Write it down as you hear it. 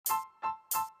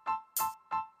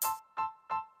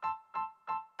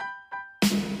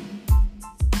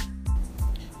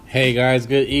Hey guys,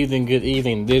 good evening, good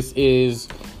evening. This is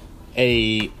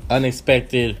a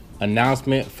unexpected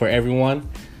announcement for everyone,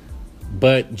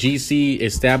 but GC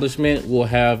Establishment will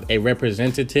have a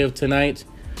representative tonight.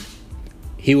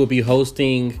 He will be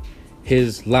hosting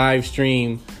his live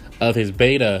stream of his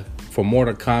beta for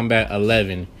Mortal Kombat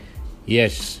 11.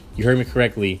 Yes, you heard me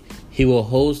correctly. He will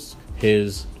host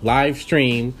his live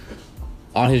stream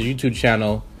on his YouTube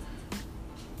channel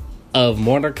of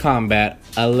Mortal Kombat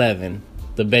 11.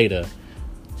 The beta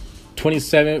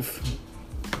 27th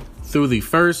through the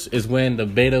 1st is when the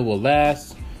beta will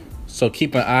last, so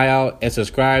keep an eye out and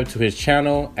subscribe to his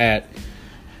channel at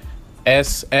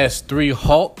SS3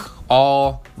 Hulk,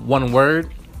 all one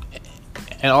word.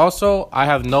 And also, I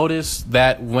have noticed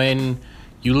that when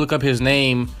you look up his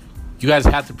name, you guys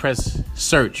have to press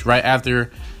search right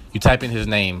after you type in his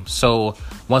name. So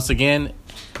once again,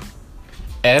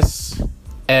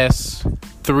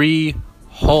 SS3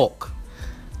 Hulk,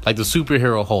 like the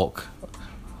superhero Hulk.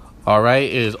 All right,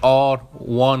 it is all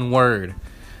one word.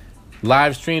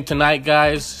 Live stream tonight,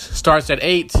 guys. Starts at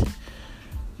 8.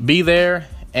 Be there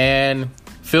and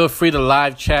feel free to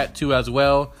live chat too as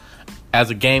well as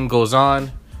the game goes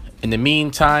on. In the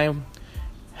meantime,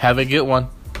 have a good one.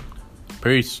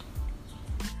 Peace.